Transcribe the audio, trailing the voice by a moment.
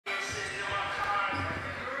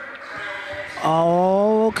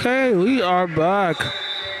Okay, we are back.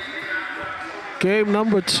 Game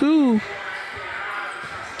number 2.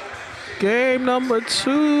 Game number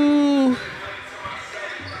 2.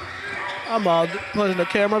 I'm putting the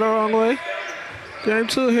camera the wrong way. Game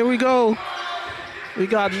 2, here we go. We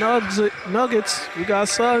got Nuggets. We got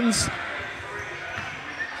Suns.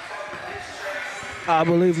 I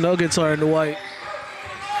believe Nuggets are in the white.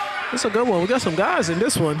 It's a good one. We got some guys in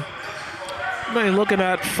this one. Man, looking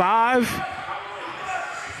at 5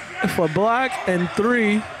 for black and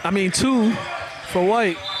 2 for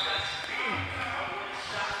white.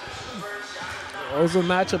 Those are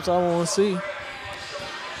matchups I want to see.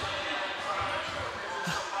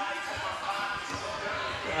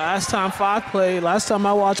 Last time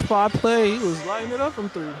I watched 5 play, he was lighting it up from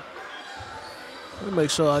 3. Let me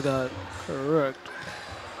make sure I got it correct.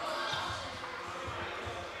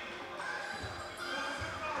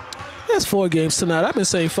 There's 4 games tonight. I've been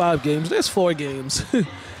saying 5 games. There's 4 games.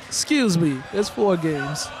 Excuse me. There's 4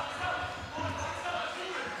 games.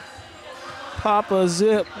 Papa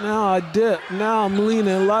zip. Now I dip. Now I'm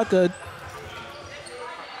leaning like a...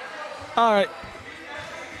 All right.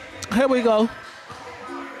 Here we go.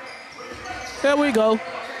 Here we go.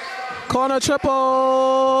 Corner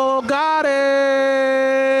triple. Got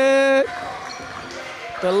it.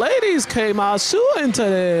 The ladies came out shooting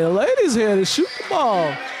today. The ladies here to shoot the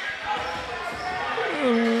ball.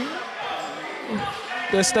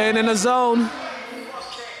 They're staying in the zone.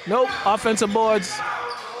 Nope, offensive boards.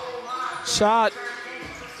 Shot.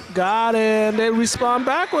 Got it. They respond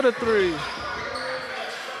back with a 3.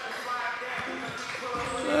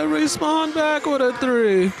 They respond back with a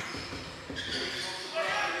 3.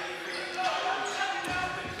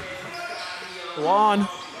 Juan,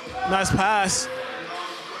 nice pass.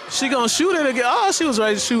 She gonna shoot it again. Oh, she was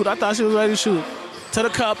ready to shoot. I thought she was ready to shoot. To the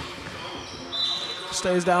cup.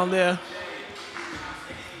 Stays down there.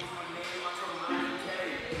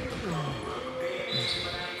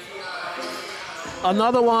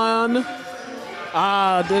 Another one.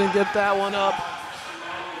 Didn't get that one up.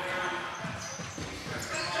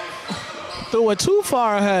 Threw it too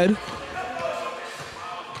far ahead.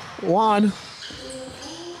 Juan.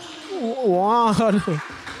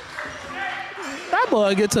 That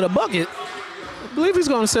boy get to the bucket. I believe he's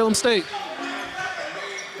going to Salem State.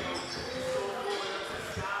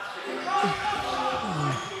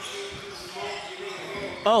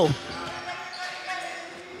 Oh.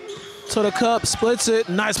 To the cup, splits it.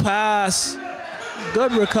 Nice pass.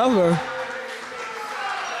 Good recover.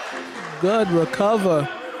 Good recover.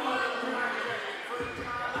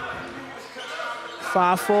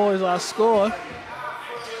 5-4 is our score.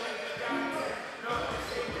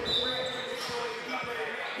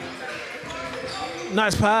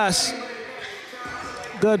 Nice pass.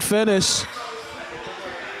 Good finish.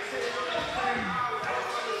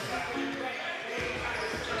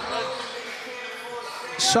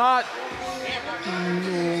 Shot.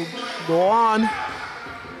 Go on.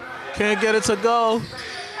 Can't get it to go.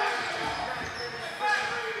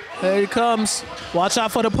 Here he comes. Watch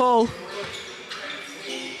out for the pull.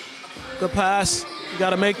 Good pass. You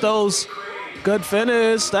got to make those. Good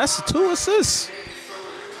finish. That's 2 assists.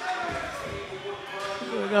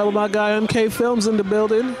 I got my guy MK Films in the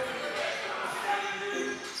building.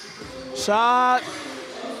 Shot.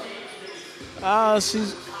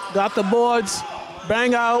 She's got the boards.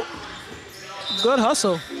 Bang out. Good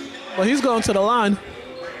hustle. But he's going to the line.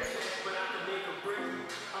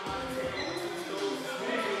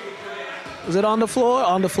 Is it on the floor?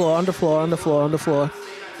 On the floor, on the floor, on the floor, on the floor.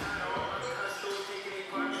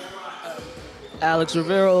 Alex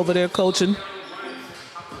Rivera over there coaching.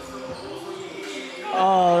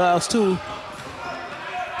 Oh, that was 2.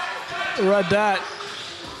 Read that.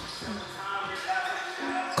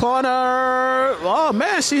 Corner. Oh,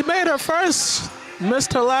 man, she made her first.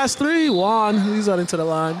 Missed her last 3. Juan, he's running to the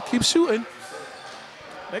line. Keep shooting.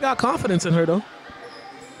 They got confidence in her, though.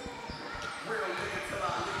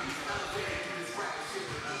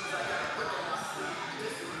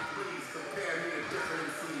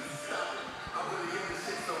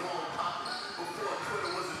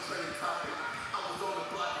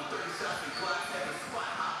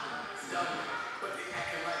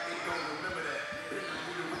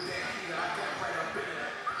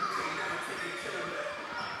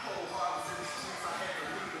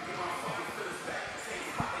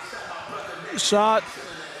 Shot.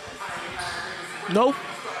 Nope.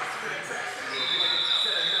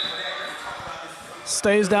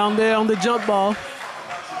 Stays down there on the jump ball.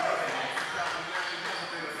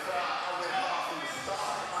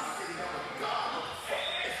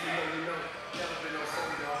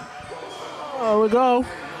 There we go.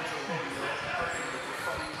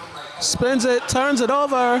 Spins it, turns it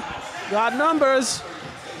over. Got numbers.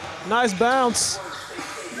 Nice bounce.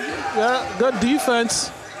 Yeah, good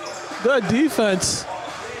defense. Good defense.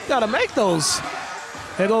 Gotta make those.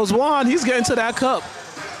 Here goes Juan. He's getting to that cup.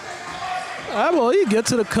 Ah, boy, he gets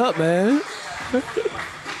to the cup, man.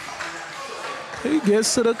 He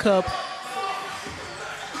gets to the cup.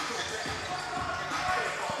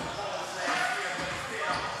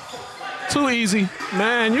 Too easy.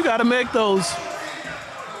 Man, you gotta make those.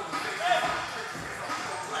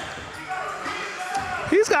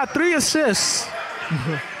 He's got 3 assists.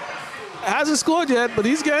 Hasn't scored yet, but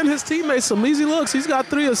he's getting his teammates some easy looks. He's got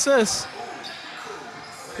 3 assists.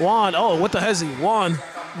 Juan, oh, what the hezzy?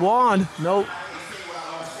 Juan, nope.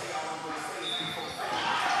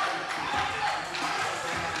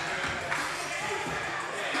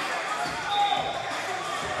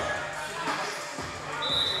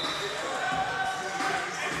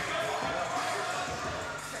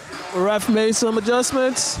 Ref made some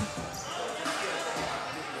adjustments.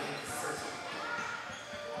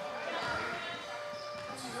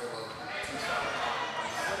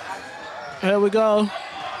 Here we go.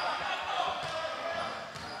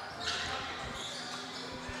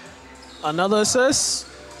 Another assist?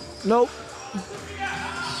 Nope.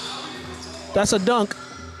 That's a dunk.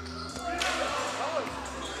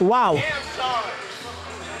 Wow.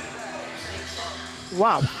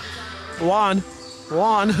 Wow. Juan.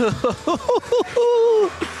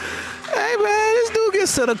 Hey, man, this dude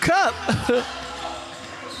gets to the cup.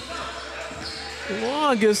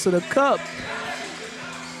 Juan gets to the cup.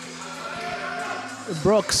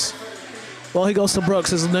 Brooks. Well, he goes to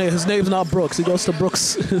Brooks. His name's not Brooks. He goes to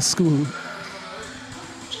Brooks School.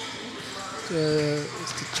 It's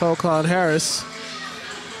the Chocon Harris.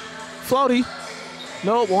 Floaty.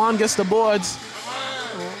 Nope, Juan gets the boards.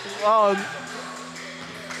 Oh,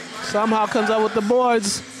 somehow comes out with the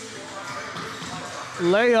boards.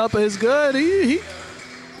 Layup is good.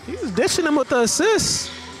 He's dishing him with the assists.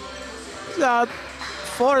 He's got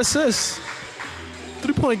 4 assists.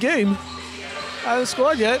 3-point game. Hasn't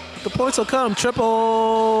scored yet. The points will come.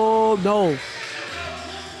 Triple. No.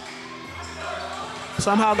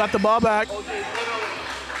 Somehow got the ball back.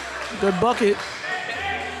 Good bucket.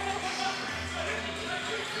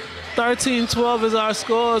 13-12 is our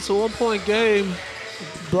score. It's a 1-point game.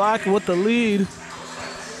 Black with the lead.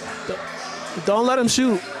 Don't let him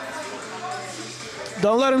shoot.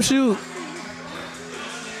 Don't let him shoot.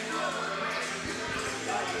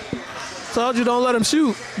 Told you don't let him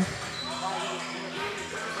shoot.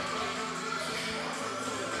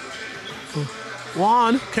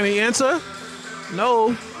 Juan, can he answer?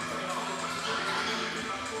 No.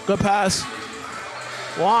 Good pass.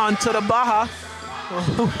 Juan to the Baja.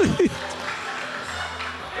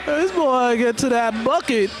 This boy get to that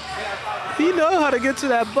bucket. He knows how to get to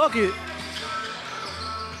that bucket.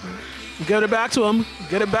 Get it back to him.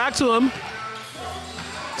 Get it back to him.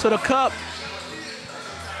 To the cup.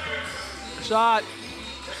 Shot.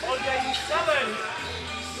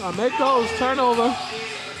 Make those. Turnover.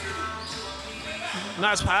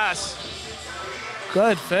 Nice pass.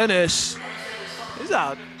 Good finish. He's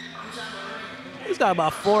out. He's got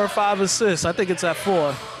about 4 or 5 assists. I think it's at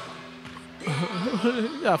 4.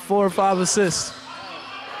 He got 4 or 5 assists.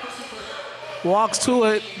 Walks to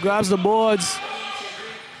it, grabs the boards.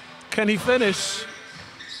 Can he finish?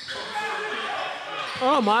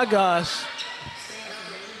 Oh my gosh.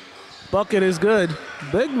 Bucket is good.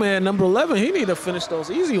 Big man, number 11, he need to finish those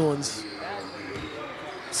easy ones.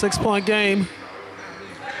 6-point game.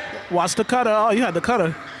 Watch the cutter. Oh, you had the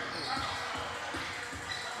cutter.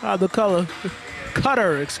 Had the color.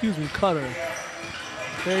 Cutter, excuse me, cutter.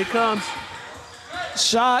 There he comes.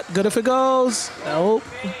 Shot, good if it goes. Nope.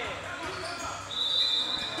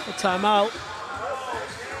 A timeout.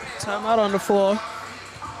 Timeout on the floor.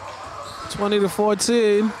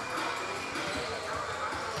 20-14.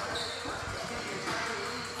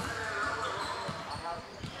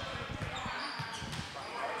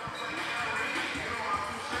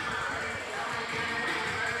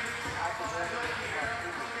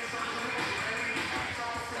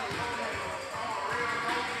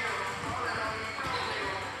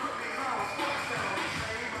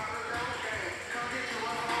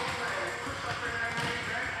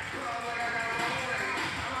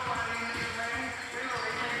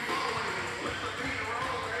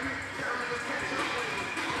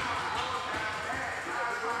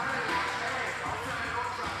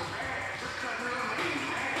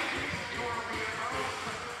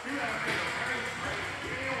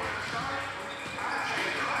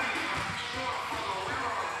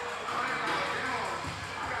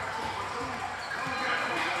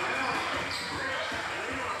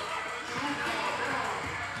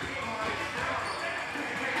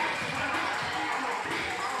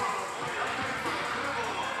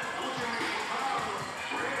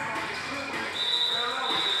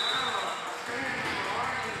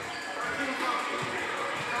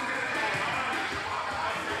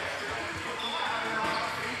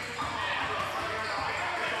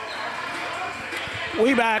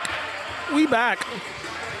 We back. We back.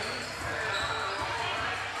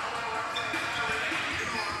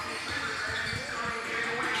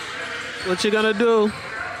 What you gonna do?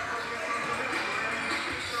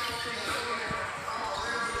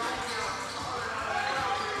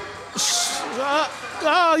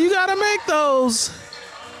 Oh, you gotta make those.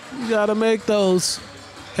 You gotta make those.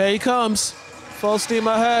 Here he comes. Full steam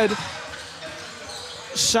ahead.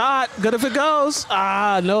 Shot. Good if it goes.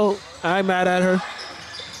 Ah, no. I ain't mad at her.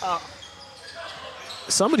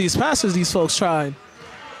 Some of these passes these folks trying.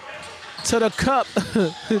 To the cup.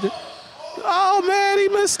 Oh, man, he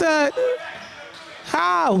missed that.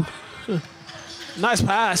 How? Nice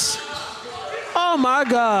pass. Oh, my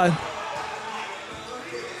God.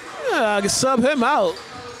 Yeah, I can sub him out.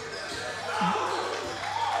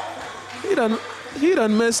 He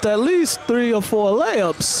done missed at least 3 or 4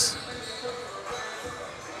 layups.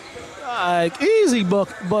 Like, easy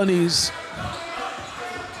bunnies.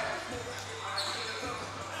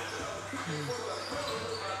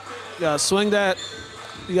 You gotta swing that.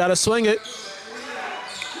 You gotta swing it.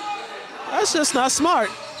 That's just not smart.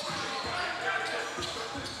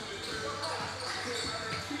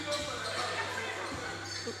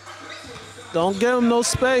 Don't give him no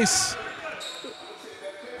space.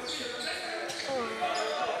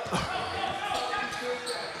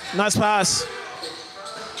 Nice pass.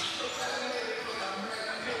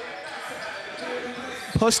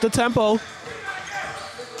 Push the tempo.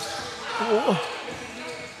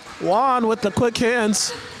 Juan with the quick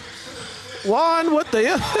hands. Juan with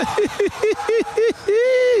the...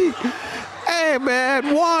 Hey,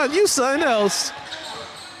 man, Juan, you something else.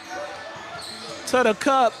 To the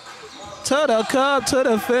cup. To the cup, to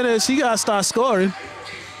the finish. He got to start scoring.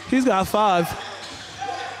 He's got 5.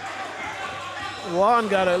 Juan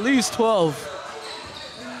got at least 12.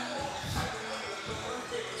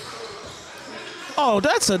 Oh,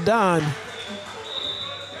 that's a dime.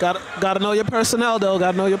 Gotta know your personnel, though.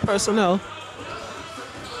 Gotta know your personnel.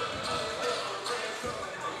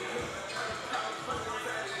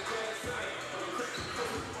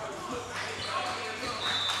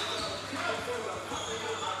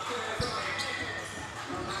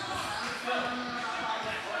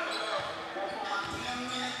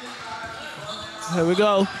 Here we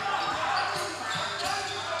go.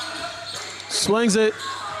 Swings it.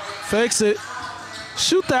 Fakes it.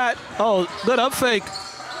 Shoot that. Oh, good up fake.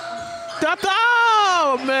 Got the,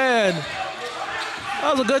 oh, man.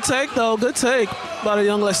 That was a good take, though. Good take by the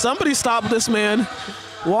young lady. Somebody stop this man.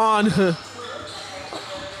 Juan.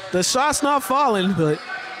 The shot's not falling, but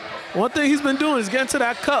one thing he's been doing is getting to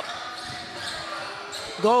that cup.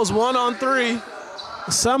 Goes 1 on 3.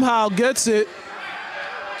 Somehow gets it.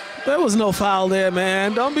 There was no foul there,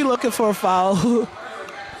 man. Don't be looking for a foul.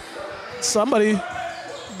 Somebody.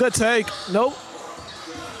 Good take. Nope.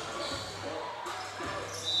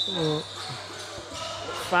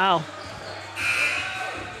 Foul.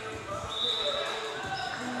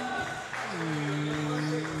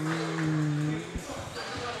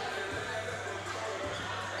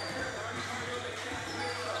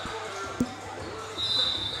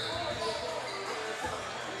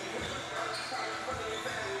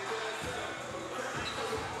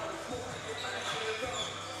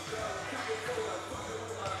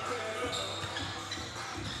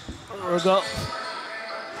 There we go.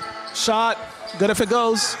 Shot. Good if it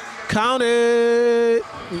goes. Count it.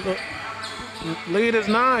 Lead is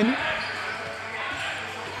 9.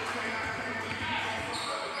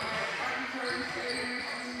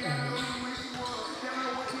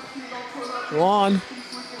 One.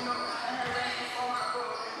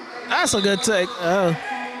 That's a good take.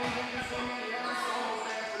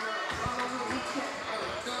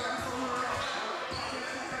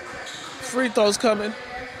 Free throws coming.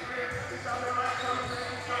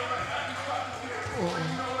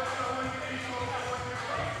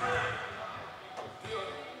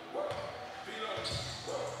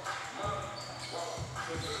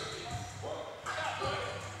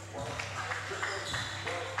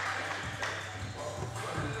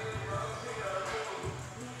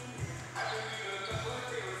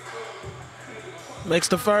 Makes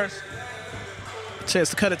the first.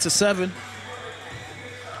 Chance to cut it to 7.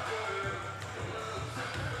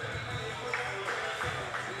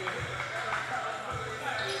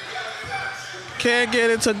 Can't get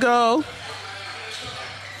it to go.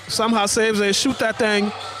 Somehow saves it. Shoot that thing.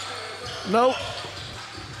 Nope.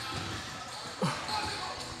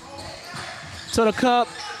 To the cup.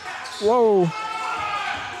 Whoa.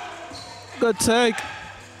 Good take.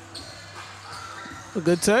 A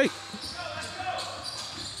good take.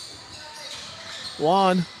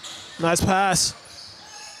 Juan. Nice pass.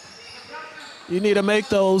 You need to make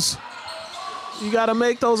those. You got to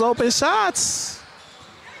make those open shots.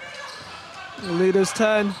 Lead is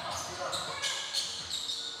 10.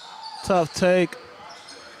 Tough take.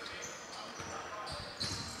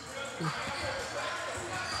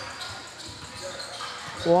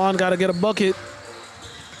 Juan got to get a bucket.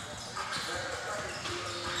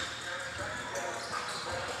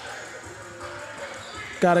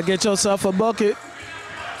 Got to get yourself a bucket.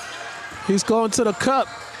 He's going to the cup.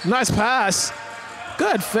 Nice pass.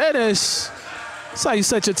 Good finish. That's how you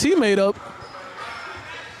set your teammate up.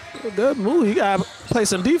 Good move. You got to play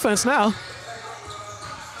some defense now.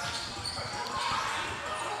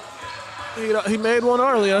 He made one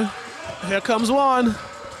earlier. Here comes one.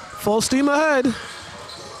 Full steam ahead.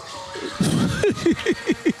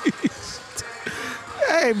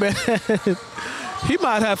 Hey, man. He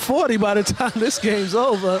might have 40 by the time this game's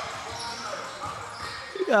over.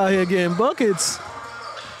 He out here getting buckets.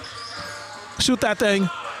 Shoot that thing.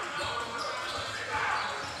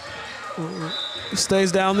 He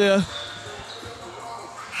stays down there.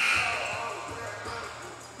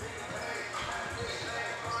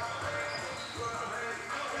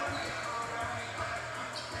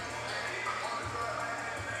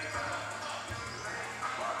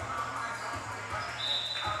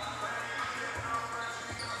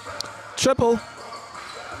 Triple.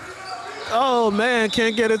 Oh, man,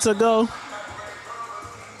 can't get it to go.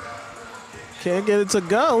 Can't get it to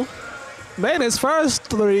go. Made his first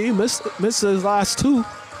three, missed his last two.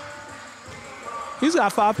 He's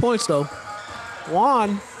got 5 points, though.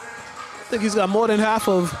 Juan, I think he's got more than half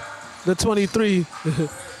of the 23.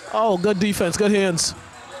 Oh, good defense, good hands.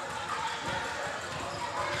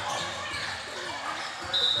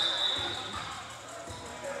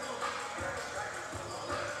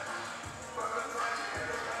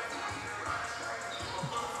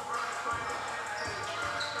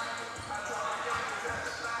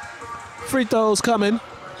 Free throws coming.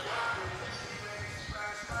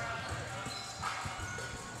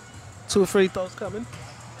 2 free throws coming.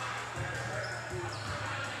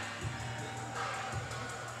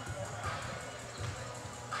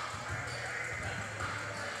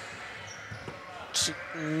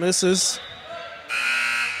 Misses.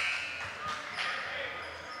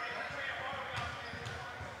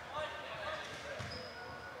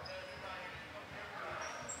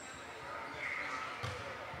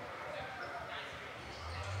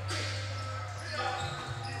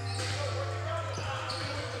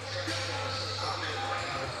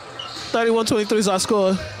 (31-23) is our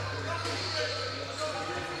score.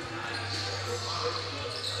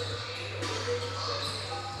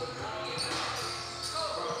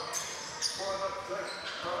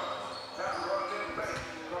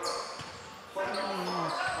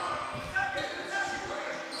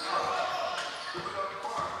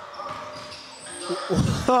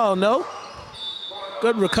 Oh, no.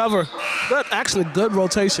 Good recover. Actually, good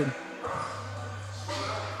rotation.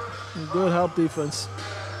 Good help defense.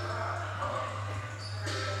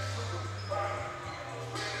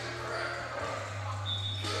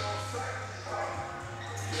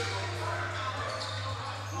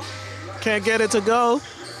 Can't get it to go.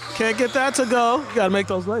 Can't get that to go. You got to make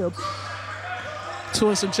those layups. 2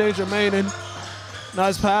 and some change remaining.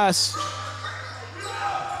 Nice pass.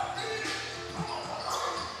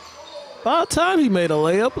 About time he made a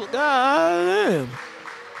layup. God damn.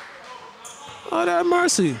 Oh, that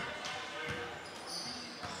mercy.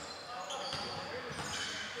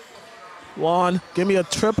 Juan, give me a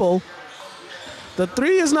triple. The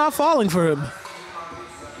 3 is not falling for him.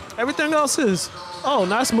 Everything else is. Oh,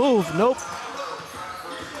 nice move. Nope.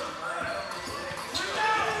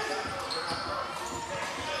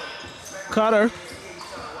 Cutter.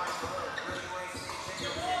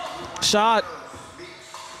 Shot.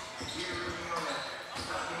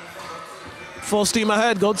 Full steam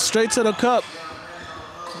ahead. Go straight to the cup.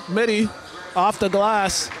 Midi off the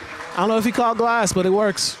glass. I don't know if he caught glass, but it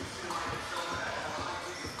works.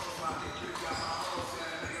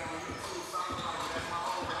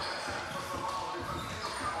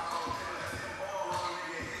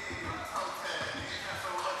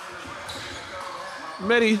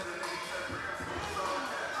 Midi.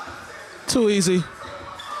 Too easy.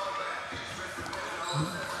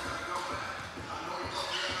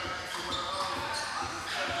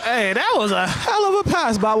 Hey, that was a hell of a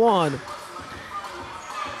pass by Juan.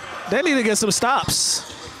 They need to get some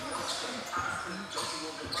stops.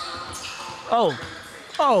 Oh,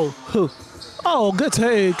 good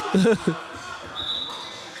take.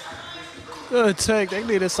 Good take. They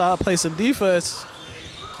need to start playing some defense.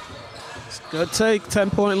 Good take,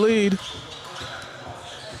 10-point lead.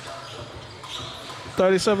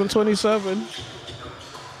 37-27.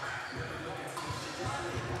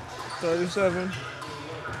 37.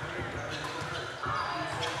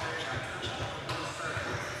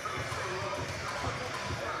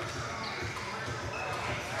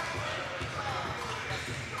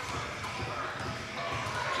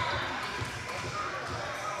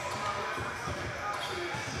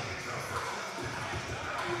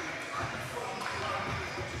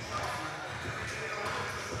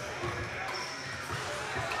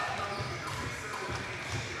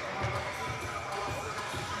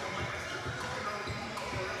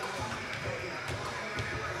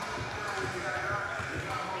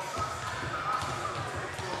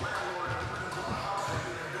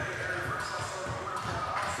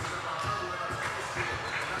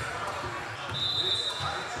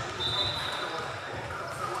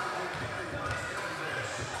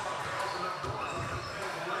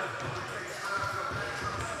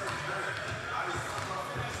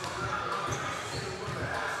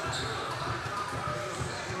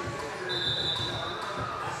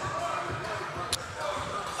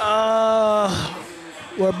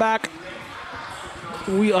 We're back.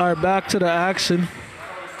 We are back to the action.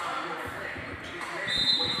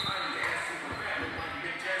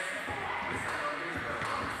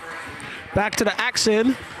 Back to the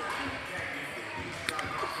action.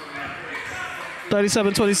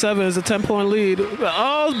 37-27 is a 10-point lead.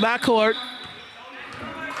 Oh, backcourt.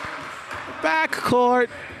 Backcourt.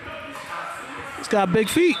 He's got big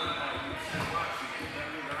feet.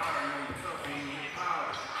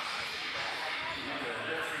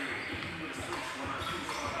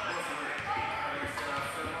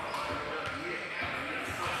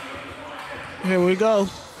 Here we go.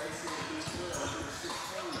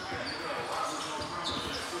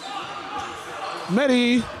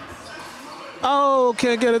 Medi. Oh,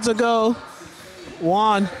 can't get it to go.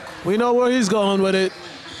 Juan, we know where he's going with it.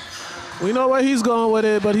 We know where he's going with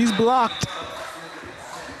it, but he's blocked.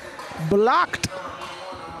 Blocked.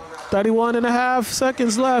 31 and a half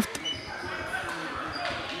seconds left.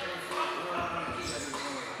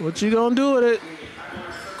 What you gonna do with it?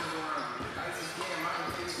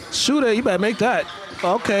 Shoot it, you better make that.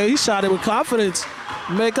 Okay, he shot it with confidence.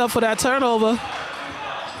 Make up for that turnover.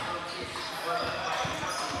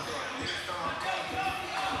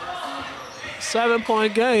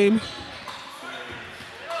 Seven-point game.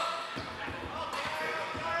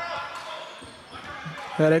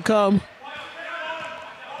 Here they come.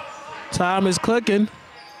 Time is clicking.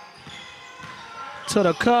 To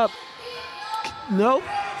the cup. Nope.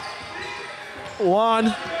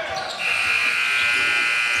 One.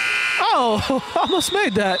 Oh, almost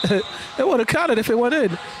made that. It would have counted if it went in.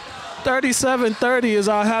 37-30 is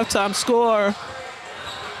our halftime score.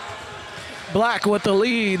 Black with the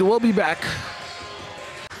lead. We'll be back.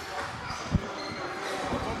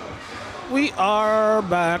 We are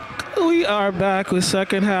back. We are back with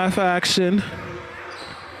second half action.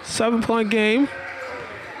 7-point game.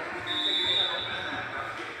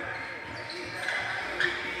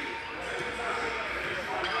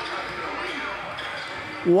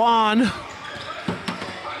 Juan.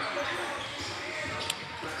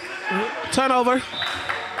 Turnover.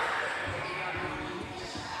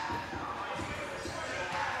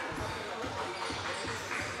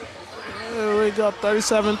 There we go.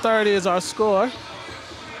 37-30 is our score.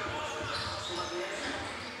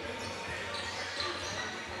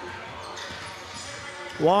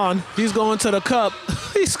 Juan, he's going to the cup.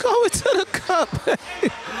 He's going to the cup.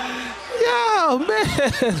 Yo,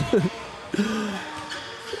 man.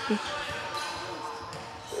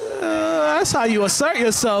 That's how you assert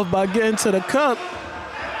yourself, by getting to the cup.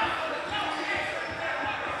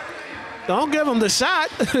 Don't give him the shot.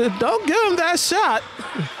 Don't give him that shot.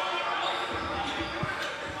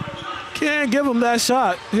 Can't give him that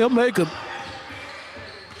shot. He'll make him.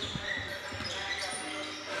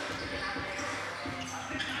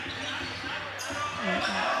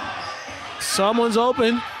 Someone's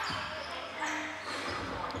open.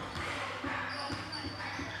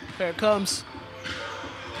 Here it comes.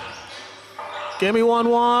 Give me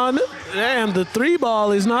 1-1. Damn, the three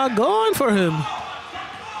ball is not going for him.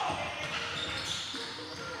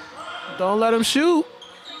 Don't let him shoot.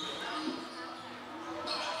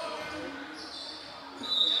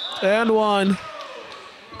 And one.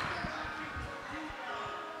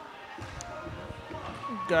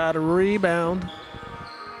 Got a rebound.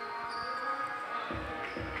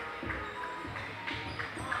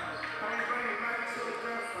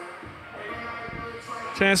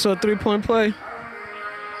 Chance for a three-point play.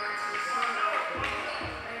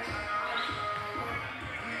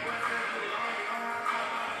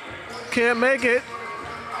 Can't make it.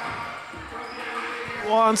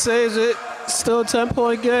 Juan saves it. Still a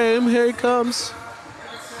 10-point game. Here he comes.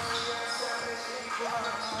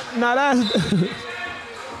 Not as.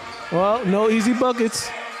 Well, no easy buckets.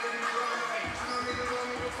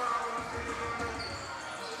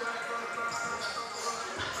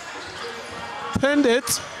 Pinned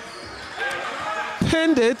it.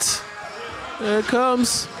 Pinned it. There it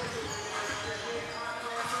comes.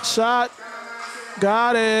 Shot.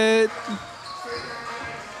 Got it.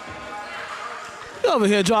 He over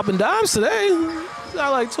here dropping dimes today.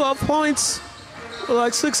 Got like 12 points. With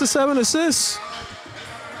like 6 or 7 assists.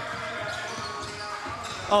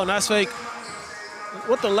 Oh, nice fake.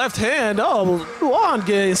 With the left hand. Oh, Juan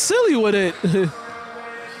getting silly with it.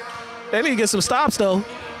 They need to get some stops, though.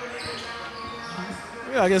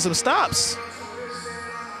 We gotta get some stops.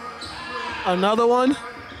 Another one.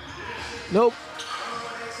 Nope.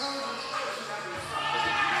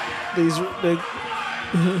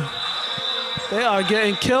 They are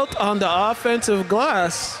getting killed on the offensive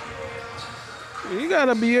glass. You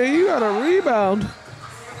gotta rebound.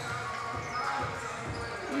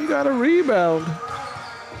 You gotta rebound.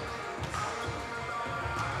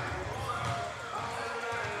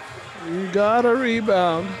 You gotta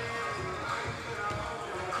rebound.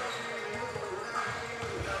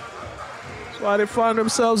 That's why they find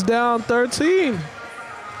themselves down 13.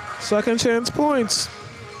 Second chance points.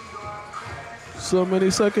 So many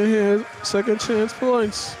second chance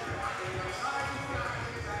points.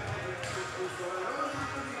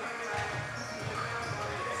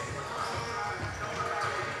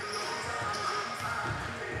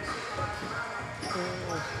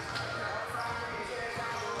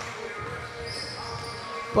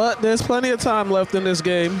 But there's plenty of time left in this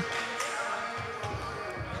game.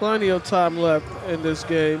 Plenty of time left in this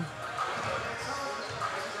game.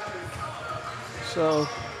 So,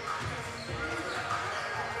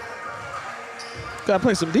 gotta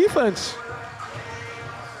play some defense.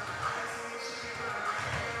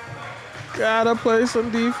 Gotta play some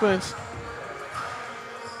defense.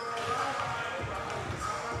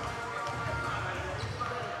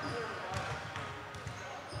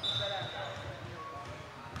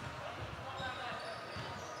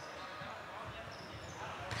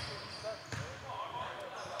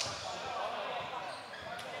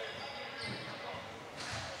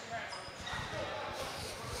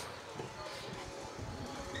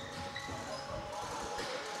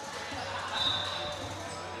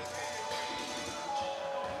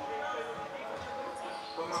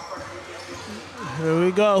 Here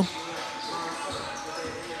we go.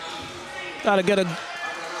 Gotta get a.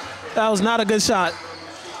 That was not a good shot.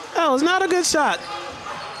 That was not a good shot.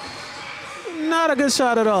 Not a good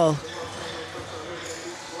shot at all.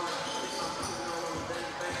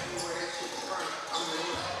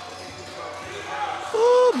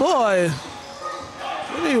 Oh boy.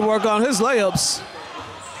 We need to work on his layups.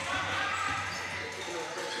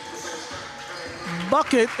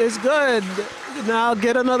 Bucket is good. Now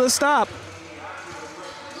get another stop.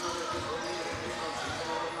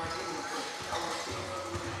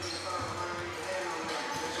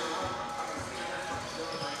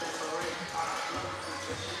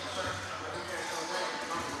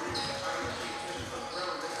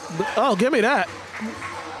 Oh, give me that.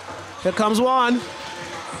 Here comes Juan.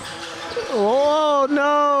 Oh,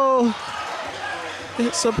 no.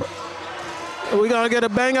 Are we going to get a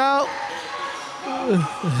bang out?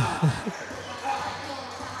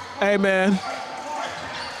 Hey, man.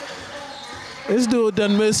 This dude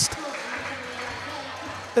done missed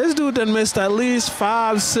at least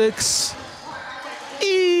 5, 6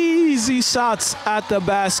 easy shots at the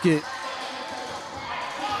basket.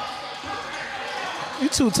 You're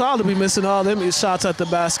too tall to be missing all them shots at the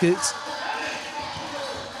baskets.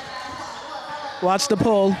 Watch the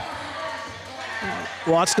pull.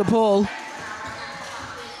 Watch the pull.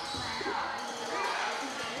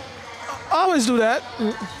 Always do that.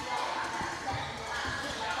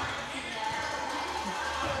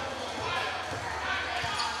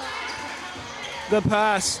 Good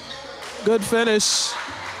pass. Good finish.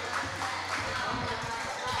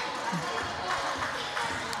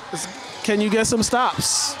 Can you get some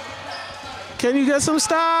stops? Can you get some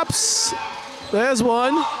stops? There's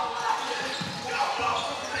one.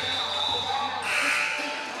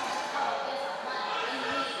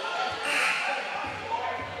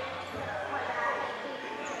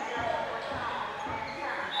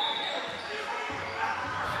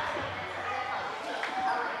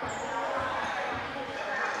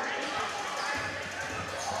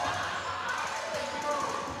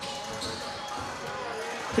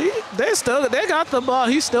 They got the ball.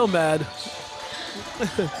 He's still mad.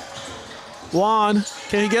 Juan,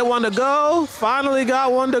 can he get one to go? Finally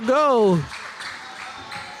got one to go.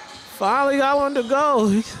 Finally got one to go.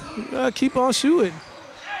 You gotta keep on shooting.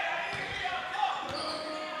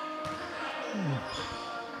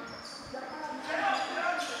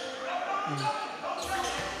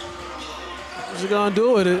 She's gonna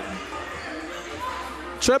do it.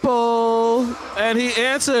 Triple, and he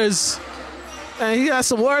answers. And he has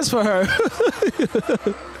some words for her.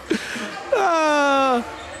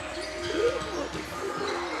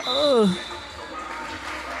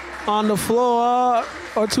 On the floor,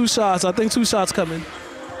 or 2 shots. I think 2 shots coming.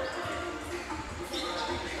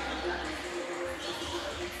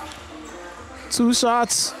 Two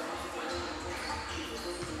shots.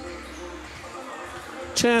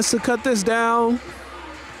 Chance to cut this down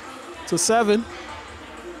to 7.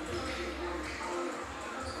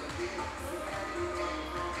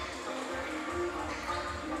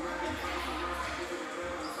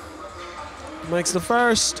 Makes the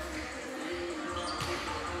first.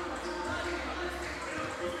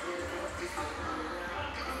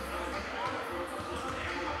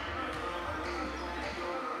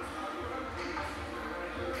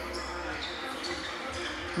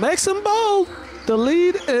 Makes them bold. The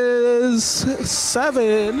lead is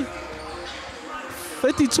 7.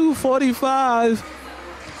 52-45.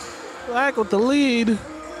 Black with the lead.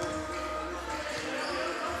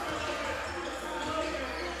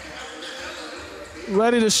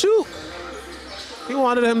 Ready to shoot. He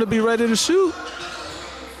wanted him to be ready to shoot.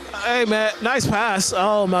 Hey, man, nice pass.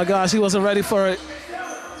 Oh, my gosh, he wasn't ready for it.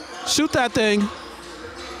 Shoot that thing.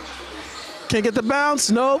 Can't get the bounce.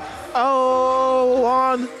 Nope. Oh,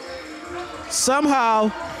 Juan somehow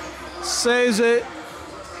saves it.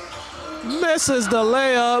 Misses the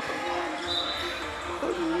layup.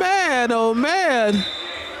 Man, oh, man.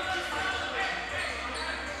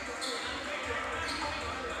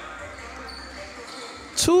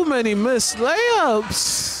 Too many missed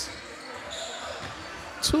layups.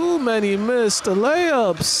 Too many missed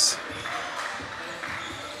layups.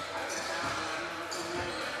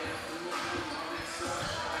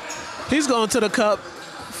 He's going to the cup.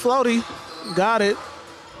 Floaty. Got it.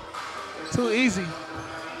 Too easy.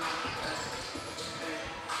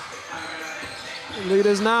 Lead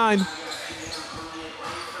is 9.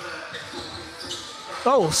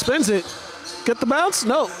 Oh, spins it. Get the bounce?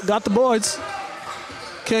 No, got the boards.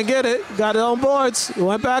 Can't get it. Got it on boards.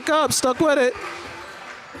 Went back up. Stuck with it.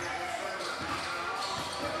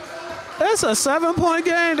 It's a 7-point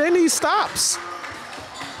game. They need stops.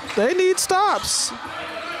 They need stops.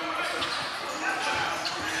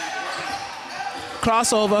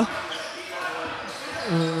 Crossover.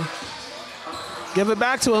 Give it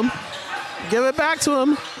back to him. Give it back to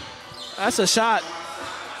him. That's a shot.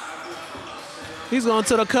 He's going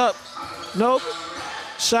to the cup. Nope.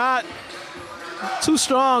 Shot. Too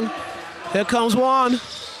strong. Here comes Juan.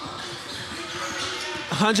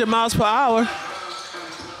 100 miles per hour.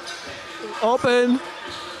 Open.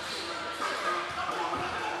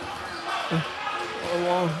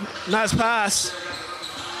 Nice pass.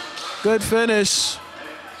 Good finish.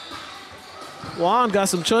 Juan got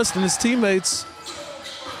some trust in his teammates.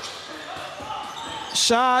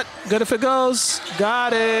 Shot. Good if it goes.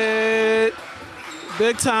 Got it.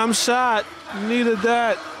 Big time shot. Needed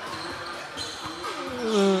that.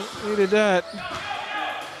 Needed that.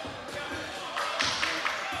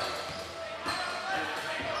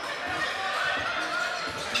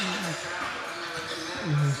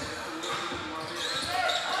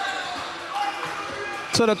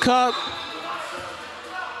 To the cup.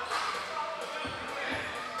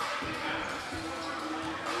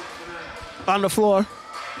 On the floor.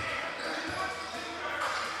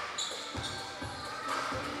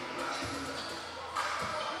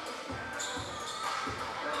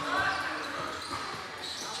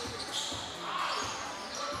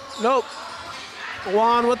 Nope.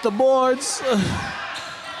 Juan with the boards.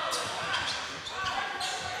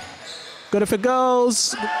 Good if it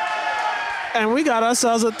goes. And we got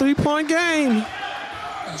ourselves a 3-point game.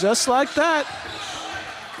 Just like that.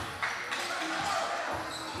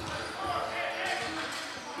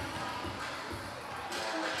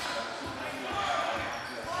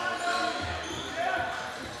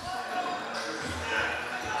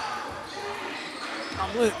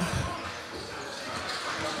 I'm lit.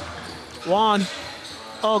 Juan.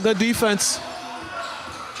 Oh, good defense.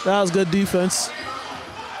 That was good defense.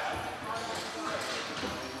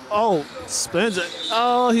 Oh, spins it.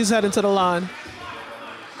 Oh, he's heading to the line.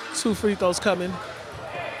 2 free throws coming.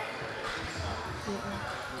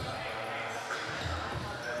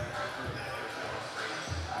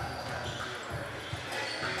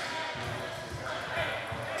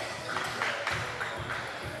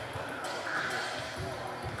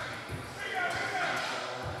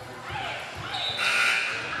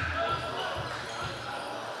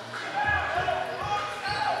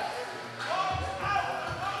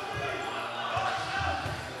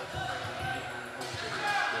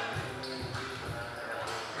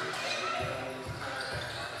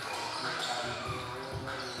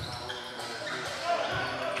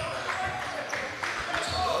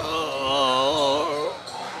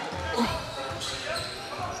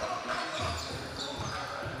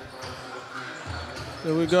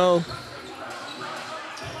 go.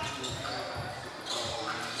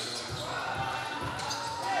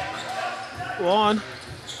 Juan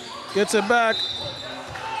gets it back.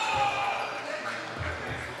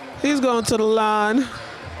 He's going to the line.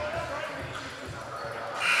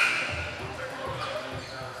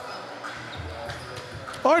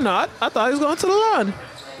 Or not. I thought he was going to the line.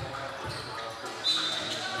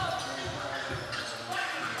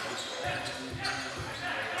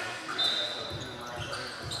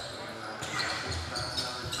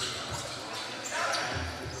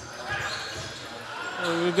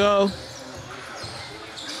 There we go.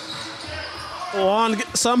 Juan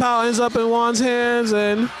somehow ends up in Juan's hands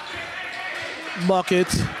and bucket.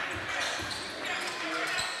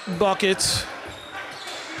 Bucket.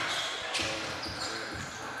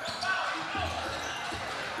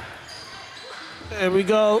 There we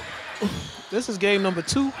go. This is game number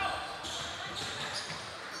 2.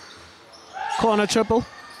 Corner triple.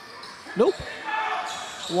 Nope.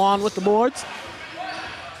 Juan with the boards.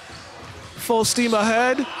 Full steam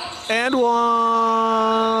ahead. And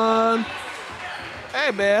 1.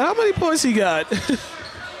 Hey, man, how many points he got?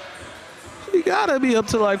 He gotta be up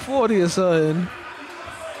to like 40 or something.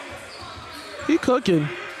 He cooking.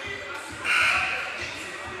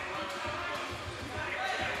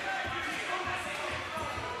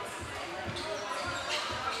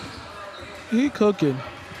 He cooking.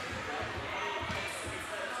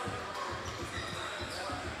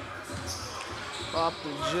 Pop the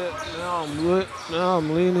jet. Now I'm lit. Now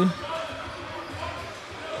I'm leaning.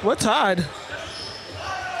 We're tied.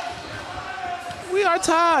 We are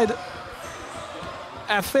tied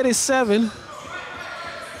at 57.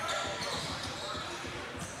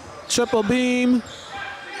 Triple beam.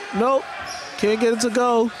 Nope. Can't get it to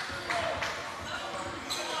go.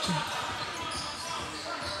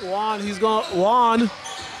 Juan, he's going. Juan.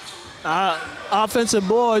 Offensive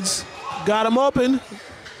boards. Got him open.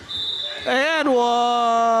 And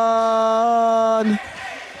 1.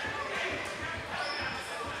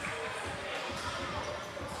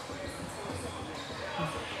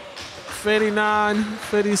 $59,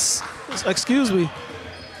 50, excuse me.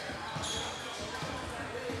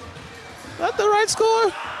 Is that the right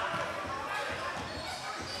score?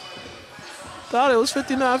 Thought it was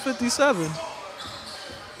 59-57.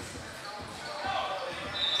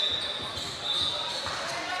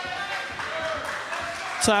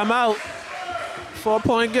 Timeout.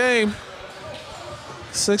 4-point game.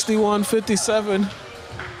 61-57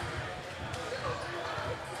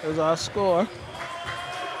 is our score.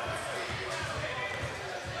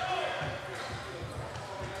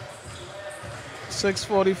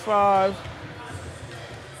 .645.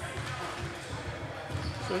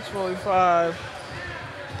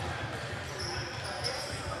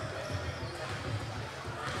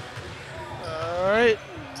 All right.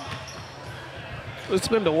 It's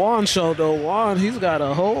been the Juan show, though. Juan, he's got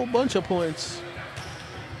a whole bunch of points.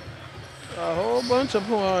 A whole bunch of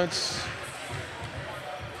points.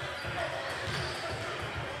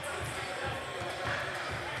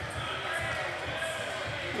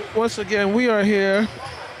 Once again, we are here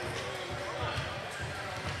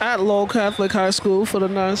at Leauge Catholic High School for the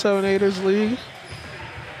 9-7-8ers League.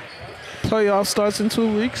 Playoff starts in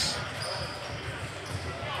 2 weeks.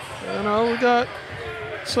 You know, we got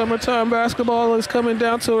summertime basketball is coming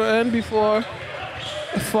down to an end before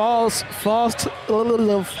fall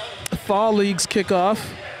leagues kick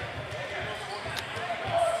off.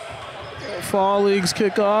 Fall leagues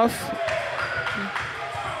kick off.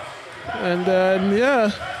 And then,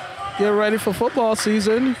 yeah, get ready for football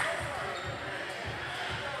season.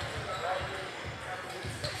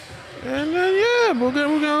 And then, yeah, we're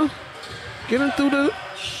gonna get into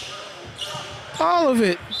all of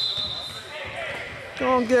it.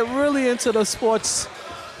 Gonna get really into the sports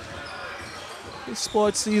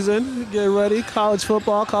season. Get ready. College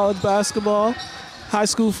football, college basketball, high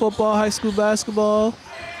school football, high school basketball.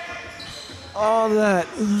 All that.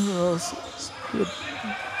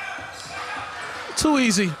 Too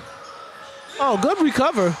easy. Oh, good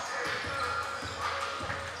recover.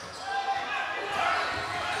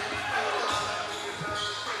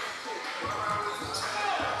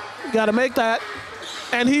 Got to make that.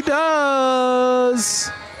 And he does.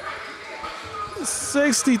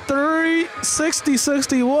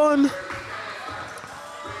 60-61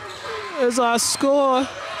 is our score.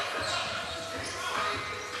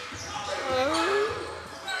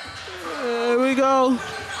 There we go.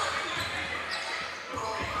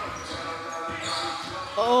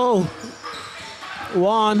 Oh,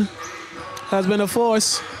 Juan has been a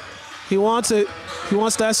force. He wants it. He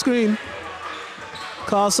wants that screen.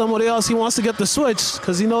 Call somebody else. He wants to get the switch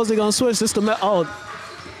because he knows they're going to switch. This the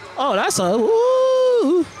Oh, that's a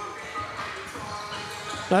woo.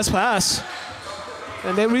 Nice pass.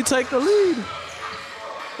 And they retake the lead.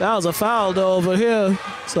 That was a foul though over here.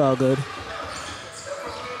 It's all good.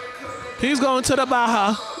 He's going to the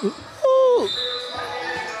Baja. Ooh.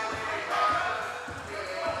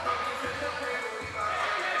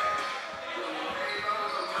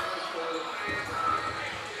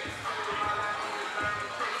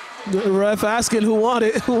 The ref asking who want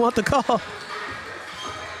the call.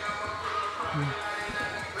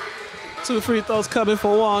 2 free throws coming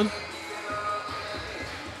for Juan.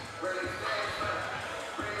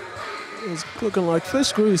 It's looking like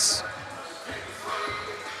fish grease.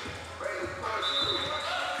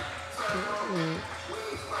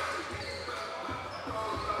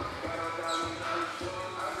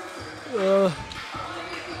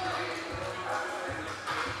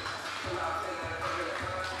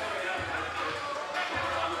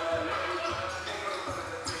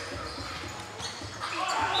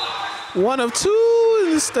 One of two,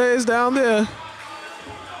 and it stays down there.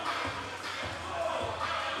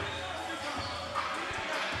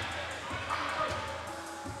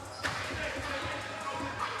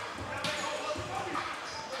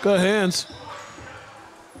 Good hands.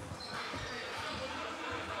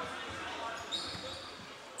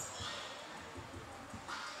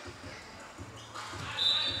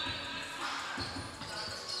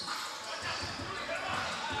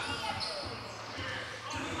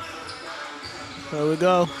 There we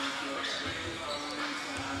go.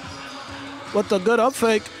 What the good up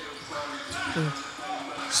fake.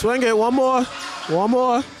 Swing it, one more. One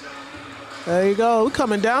more. There you go. We're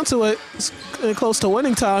coming down to it. It's getting close to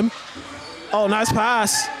winning time. Oh, nice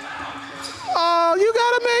pass. Oh, you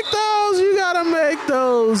gotta make those. You gotta make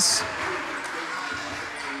those.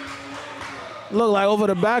 Look like over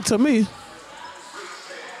the back to me.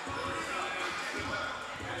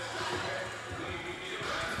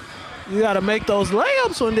 You gotta make those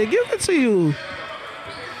layups when they give it to you.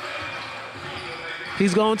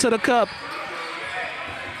 He's going to the cup.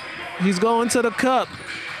 He's going to the cup.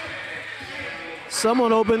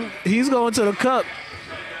 Someone open. He's going to the cup.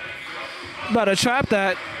 Better trap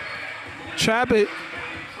that. Trap it.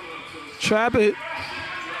 Trap it.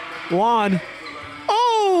 Juan.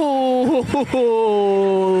 Oh!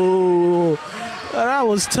 That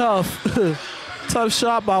was tough. Tough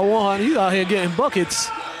shot by Juan. He's out here getting buckets.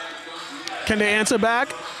 Can they answer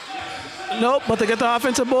back? Nope, but they get the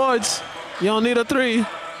offensive boards. You don't need a three.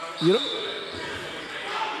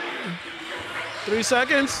 3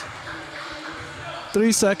 seconds.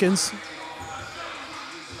 3 seconds.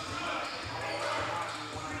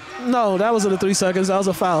 No, that wasn't the 3 seconds. That was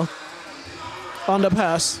a foul on the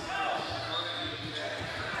pass.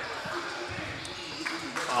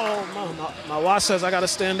 Oh, my watch says I got to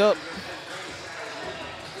stand up.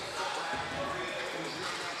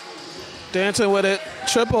 Dancing with it,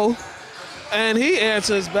 triple. And he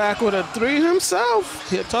answers back with a three himself.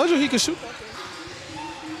 He told you he could shoot that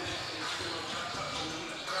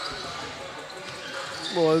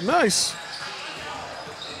thing. Boy, nice.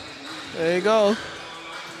 There you go.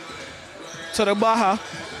 To the Baja.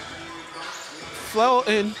 Flow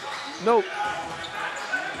in. Nope.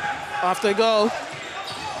 Off they go.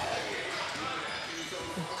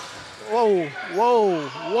 Whoa, whoa,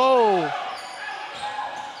 whoa.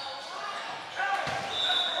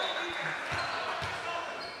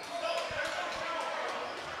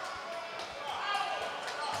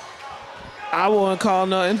 I wouldn't call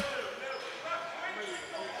nothing.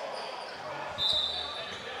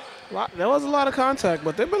 There was a lot of contact,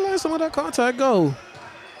 but they've been letting some of that contact go.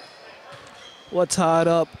 What tied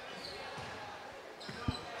up?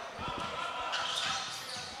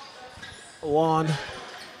 Juan.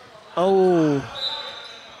 Oh.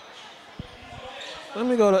 Let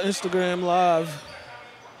me go to Instagram Live.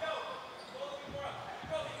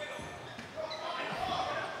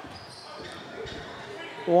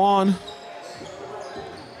 Juan.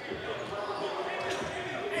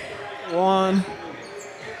 Juan.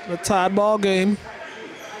 The tied ball game.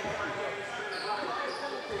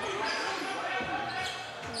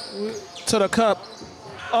 To the cup.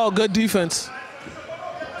 Oh, good defense.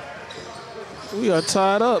 We are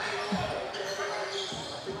tied up.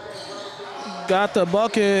 Got the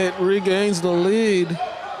bucket, regains the lead.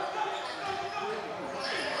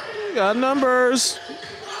 Got numbers.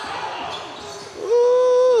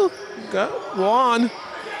 Ooh, got Juan.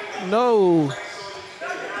 No.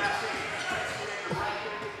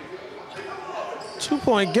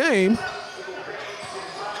 2-point game.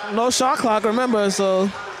 No shot clock, remember, so.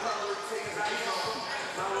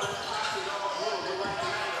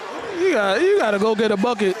 You gotta go get a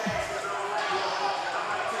bucket.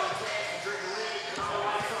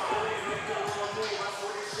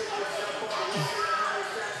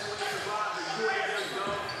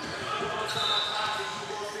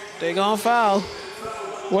 They gonna foul.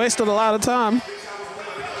 Wasted a lot of time.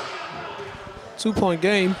 2-point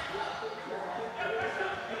game.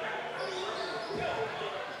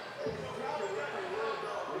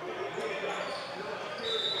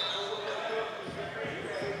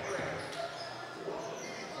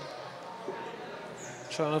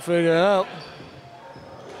 Trying to figure it out.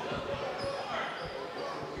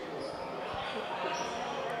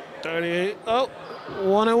 $38. Oh,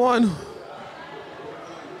 1-1.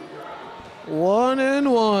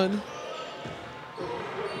 1-1.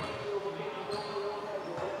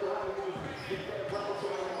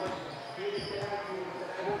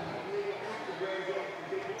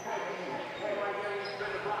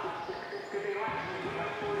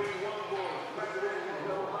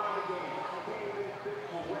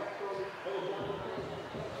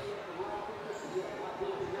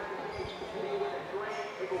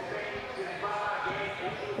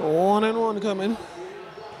 One and one coming.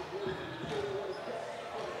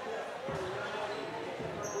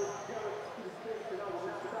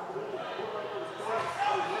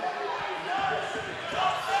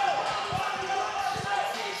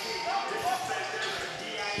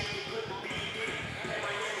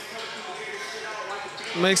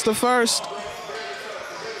 Makes the first.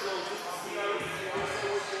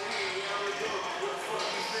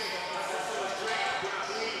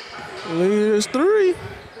 Leauge 3.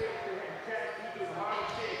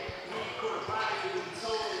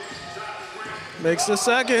 Makes the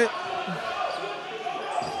second.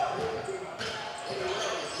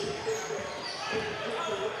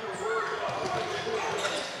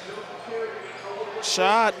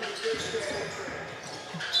 Shot.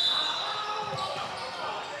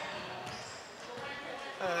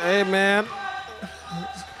 Hey, man.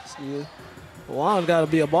 Juan's got to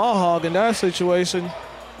be a ball hog in that situation.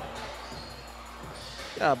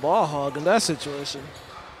 Yeah, ball hog in that situation.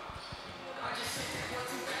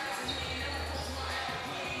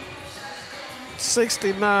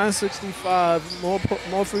 $69-65.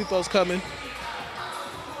 More free throws coming.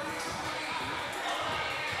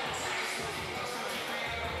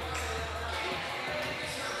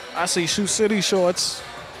 I see Shoe City shorts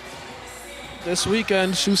this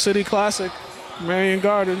weekend. Shoe City Classic, Marion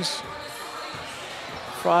Gardens.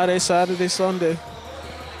 Friday, Saturday, Sunday.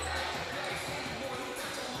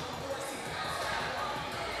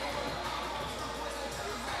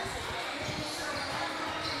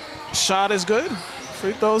 Shot is good.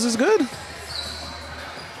 Free throws is good.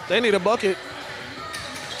 They need a bucket.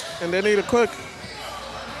 And they need it quick.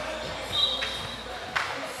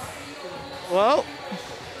 Well.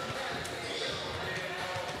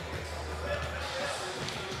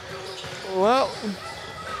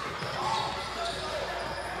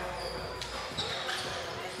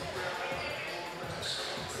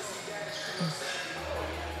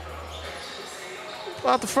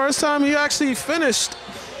 About the first time he actually finished.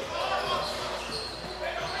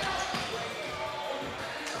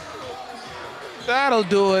 That'll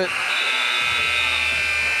do it.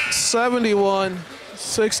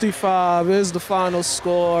 71-65 is the final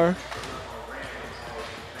score.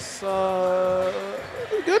 So,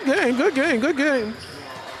 good game.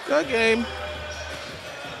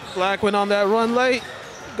 Black went on that run late,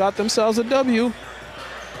 got themselves a W.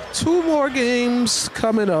 2 more games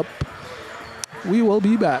coming up. We will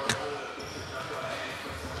be back.